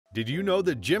Did you know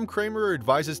that Jim Cramer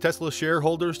advises Tesla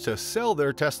shareholders to sell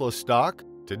their Tesla stock?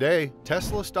 Today,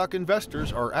 Tesla stock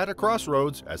investors are at a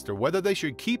crossroads as to whether they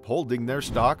should keep holding their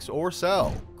stocks or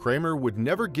sell. Cramer would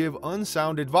never give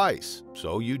unsound advice,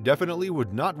 so you definitely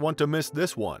would not want to miss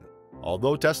this one.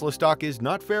 Although Tesla stock is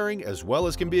not faring as well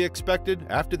as can be expected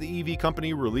after the EV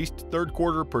company released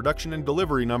third-quarter production and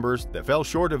delivery numbers that fell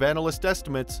short of analyst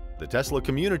estimates, the Tesla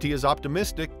community is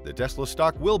optimistic that Tesla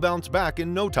stock will bounce back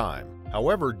in no time.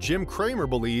 However, Jim Cramer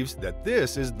believes that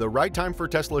this is the right time for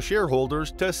Tesla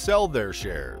shareholders to sell their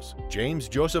shares. James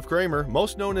Joseph Cramer,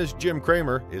 most known as Jim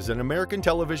Cramer, is an American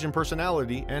television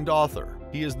personality and author.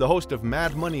 He is the host of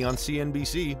Mad Money on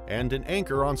CNBC and an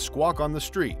anchor on Squawk on the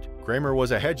Street. Cramer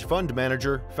was a hedge fund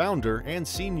manager, founder, and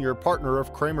senior partner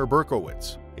of Cramer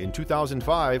Berkowitz. In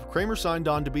 2005, Cramer signed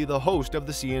on to be the host of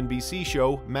the CNBC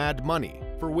show Mad Money,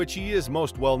 for which he is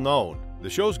most well known. The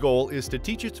show's goal is to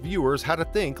teach its viewers how to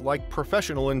think like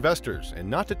professional investors and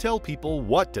not to tell people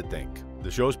what to think. The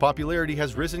show's popularity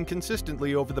has risen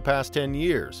consistently over the past 10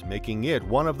 years, making it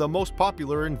one of the most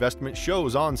popular investment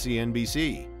shows on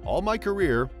CNBC. All my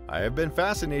career, I have been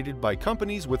fascinated by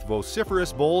companies with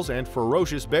vociferous bulls and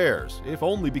ferocious bears, if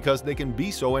only because they can be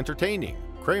so entertaining,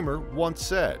 Cramer once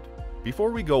said.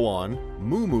 Before we go on,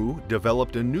 Moomoo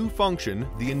developed a new function,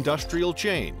 the industrial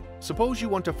chain. Suppose you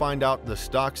want to find out the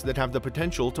stocks that have the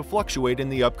potential to fluctuate in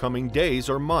the upcoming days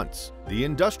or months. The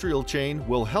industrial chain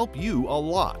will help you a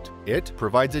lot. It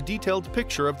provides a detailed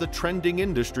picture of the trending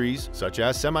industries, such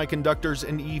as semiconductors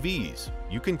and EVs.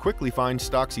 You can quickly find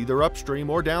stocks either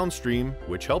upstream or downstream,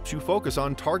 which helps you focus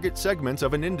on target segments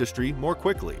of an industry more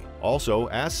quickly. Also,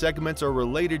 as segments are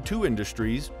related to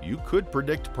industries, you could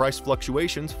predict price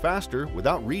fluctuations faster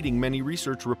without reading many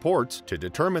research reports to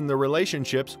determine the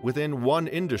relationships within one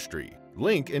industry.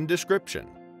 Link in description.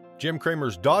 Jim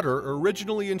Cramer's daughter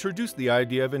originally introduced the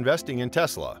idea of investing in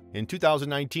Tesla. In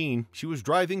 2019, she was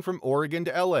driving from Oregon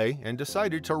to LA and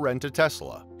decided to rent a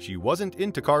Tesla. She wasn't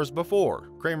into cars before,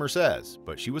 Cramer says,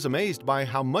 but she was amazed by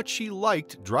how much she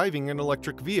liked driving an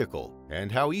electric vehicle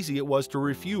and how easy it was to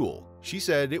refuel. She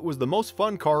said it was the most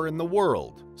fun car in the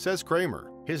world, says Cramer.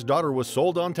 His daughter was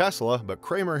sold on Tesla, but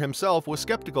Cramer himself was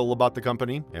skeptical about the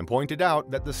company and pointed out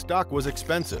that the stock was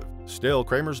expensive. Still,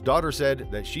 Cramer's daughter said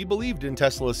that she believed in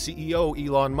Tesla's CEO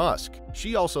Elon Musk.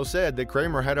 She also said that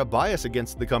Cramer had a bias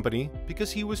against the company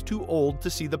because he was too old to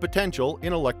see the potential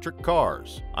in electric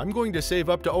cars. "I'm going to save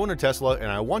up to own a Tesla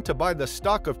and I want to buy the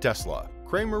stock of Tesla,"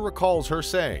 Cramer recalls her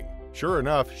saying. Sure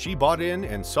enough, she bought in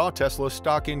and saw Tesla's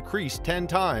stock increase 10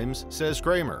 times, says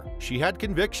Cramer. She had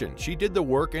conviction, she did the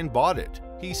work and bought it,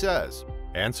 he says.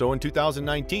 And so in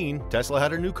 2019, Tesla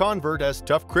had a new convert as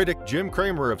tough critic Jim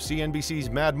Cramer of CNBC's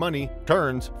Mad Money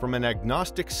turns from an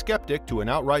agnostic skeptic to an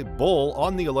outright bull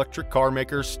on the electric car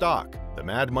maker's stock. The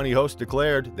Mad Money host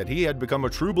declared that he had become a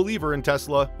true believer in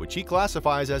Tesla, which he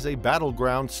classifies as a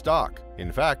battleground stock.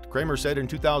 In fact, Cramer said in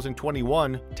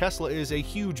 2021, Tesla is a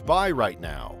huge buy right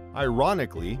now.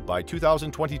 Ironically, by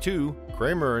 2022,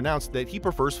 Cramer announced that he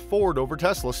prefers Ford over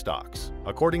Tesla stocks.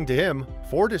 According to him,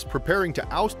 Ford is preparing to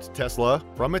oust Tesla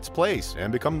from its place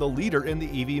and become the leader in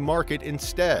the EV market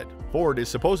instead. Ford is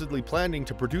supposedly planning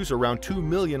to produce around 2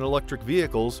 million electric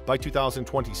vehicles by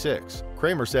 2026.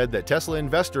 Cramer said that Tesla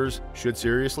investors should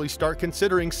seriously start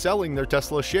considering selling their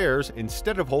Tesla shares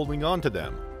instead of holding on to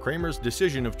them. Cramer's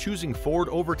decision of choosing Ford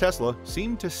over Tesla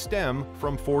seemed to stem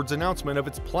from Ford's announcement of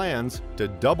its plans to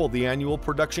double the annual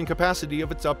production capacity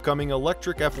of its upcoming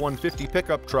electric F-150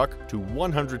 pickup truck to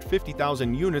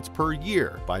 150,000 units per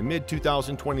year by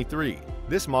mid-2023.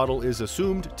 This model is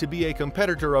assumed to be a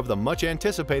competitor of the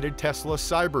much-anticipated Tesla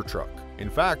Cybertruck. In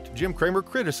fact, Jim Cramer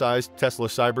criticized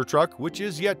Tesla's Cybertruck, which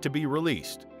is yet to be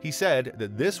released. He said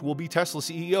that this will be Tesla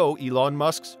CEO Elon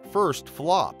Musk's first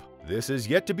flop. This is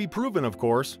yet to be proven, of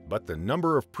course, but the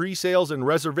number of pre-sales and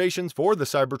reservations for the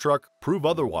Cybertruck prove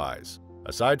otherwise.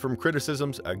 Aside from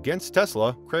criticisms against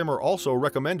Tesla, Cramer also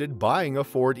recommended buying a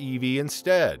Ford EV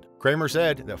instead. Cramer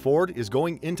said that Ford is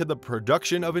going into the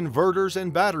production of inverters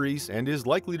and batteries and is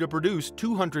likely to produce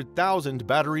 200,000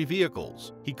 battery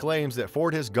vehicles. He claims that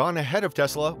Ford has gone ahead of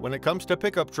Tesla when it comes to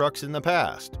pickup trucks in the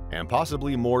past, and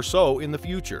possibly more so in the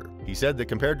future. He said that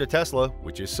compared to Tesla,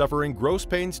 which is suffering gross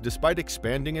pains despite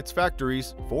expanding its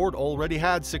factories, Ford already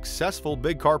had successful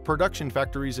big car production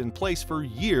factories in place for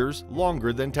years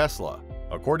longer than Tesla.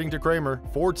 According to Cramer,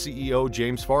 Ford CEO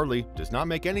James Farley does not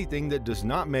make anything that does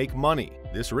not make money.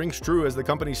 This rings true as the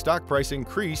company's stock price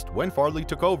increased when Farley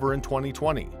took over in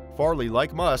 2020. Farley,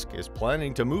 like Musk, is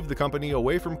planning to move the company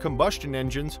away from combustion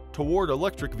engines toward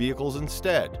electric vehicles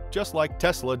instead, just like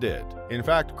Tesla did. In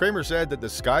fact, Cramer said that the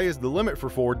sky is the limit for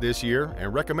Ford this year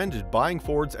and recommended buying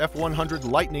Ford's F-100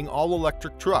 Lightning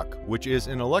all-electric truck, which is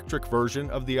an electric version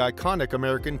of the iconic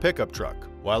American pickup truck.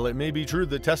 While it may be true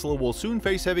that Tesla will soon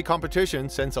face heavy competition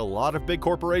since a lot of big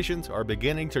corporations are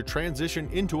beginning to transition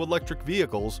into electric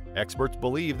vehicles, experts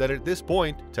believe that at this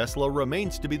point, Tesla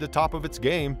remains to be the top of its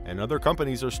game and other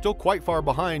companies are still quite far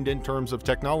behind in terms of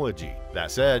technology. That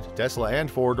said, Tesla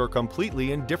and Ford are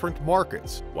completely in different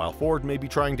markets. While Ford may be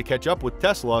trying to catch up with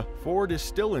Tesla, Ford is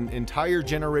still an entire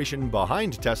generation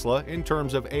behind Tesla in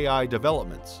terms of AI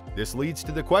developments. This leads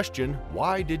to the question,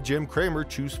 why did Jim Cramer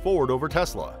choose Ford over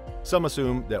Tesla? Some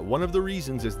assume that one of the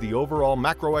reasons is the overall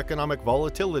macroeconomic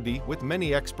volatility, with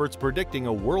many experts predicting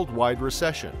a worldwide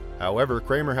recession. However,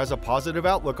 Cramer has a positive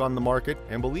outlook on the market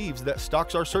and believes that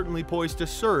stocks are certainly poised to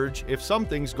surge if some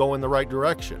things go in the right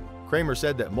direction. Cramer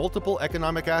said that multiple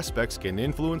economic aspects can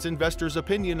influence investors'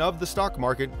 opinion of the stock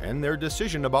market and their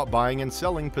decision about buying and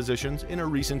selling positions in a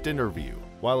recent interview.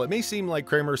 While it may seem like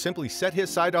Cramer simply set his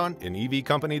sight on an EV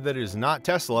company that is not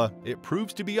Tesla, it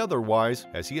proves to be otherwise,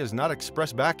 as he has not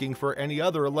expressed backing for any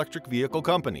other electric vehicle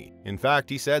company. In fact,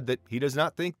 he said that he does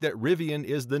not think that Rivian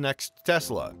is the next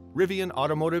Tesla. Rivian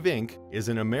Automotive Inc. is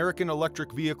an American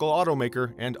electric vehicle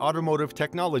automaker and automotive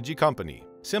technology company.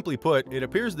 Simply put, it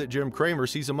appears that Jim Cramer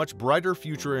sees a much brighter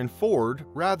future in Ford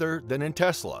rather than in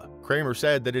Tesla. Cramer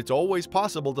said that it's always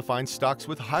possible to find stocks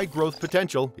with high growth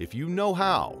potential if you know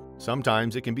how.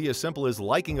 Sometimes it can be as simple as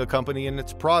liking a company and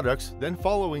its products, then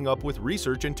following up with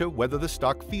research into whether the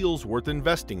stock feels worth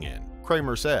investing in.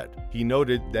 Cramer said. He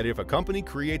noted that if a company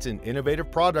creates an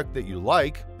innovative product that you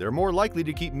like, they're more likely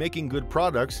to keep making good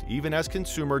products even as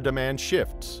consumer demand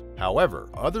shifts. However,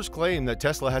 others claim that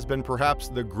Tesla has been perhaps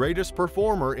the greatest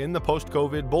performer in the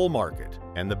post-COVID bull market,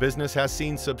 and the business has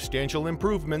seen substantial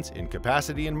improvements in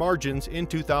capacity and margins in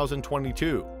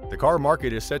 2022. The car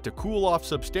market is set to cool off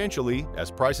substantially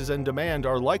as prices and demand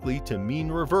are likely to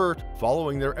mean revert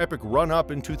following their epic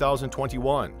run-up in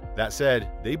 2021. That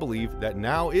said, they believe that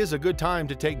now is a good time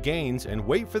to take gains and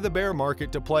wait for the bear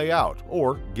market to play out,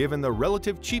 or, given the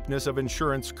relative cheapness of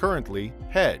insurance currently,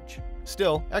 hedge.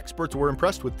 Still, experts were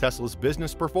impressed with Tesla's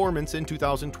business performance in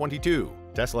 2022.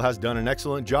 Tesla has done an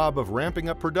excellent job of ramping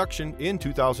up production in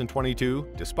 2022,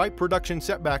 despite production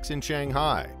setbacks in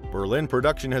Shanghai. Berlin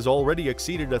production has already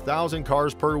exceeded 1,000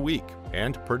 cars per week,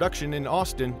 and production in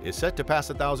Austin is set to pass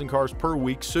 1,000 cars per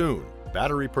week soon.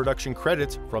 Battery production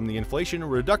credits from the Inflation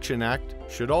Reduction Act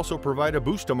should also provide a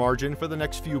boost to margin for the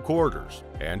next few quarters,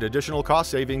 and additional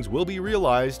cost savings will be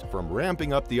realized from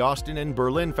ramping up the Austin and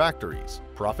Berlin factories.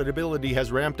 Profitability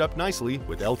has ramped up nicely,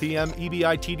 with LTM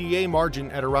EBITDA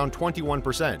margin at around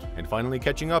 21%, and finally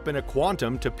catching up in a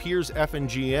quantum to peers F and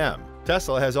GM.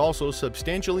 Tesla has also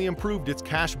substantially improved its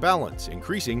cash balance,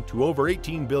 increasing to over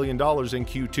 $18 billion in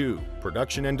Q2.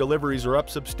 Production and deliveries are up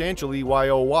substantially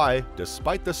YoY,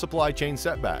 despite the supply chain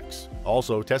setbacks.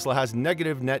 Also, Tesla has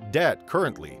negative net debt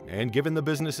currently, and given the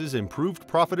business's improved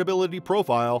profitability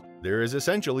profile, there is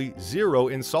essentially zero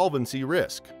insolvency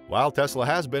risk. While Tesla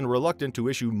has been reluctant to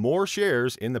issue more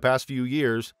shares in the past few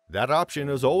years, that option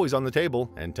is always on the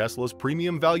table, and Tesla's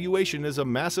premium valuation is a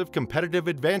massive competitive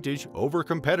advantage over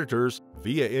competitors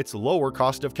via its lower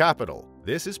cost of capital.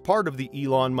 This is part of the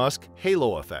Elon Musk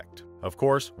halo effect. Of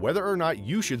course, whether or not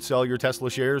you should sell your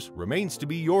Tesla shares remains to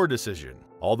be your decision.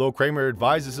 Although Cramer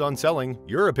advises on selling,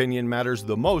 your opinion matters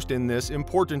the most in this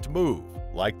important move.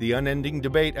 Like the unending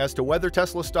debate as to whether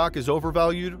Tesla stock is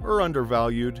overvalued or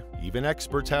undervalued, even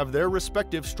experts have their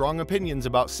respective strong opinions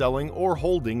about selling or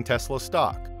holding Tesla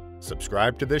stock.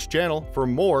 Subscribe to this channel for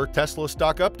more Tesla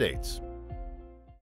stock updates.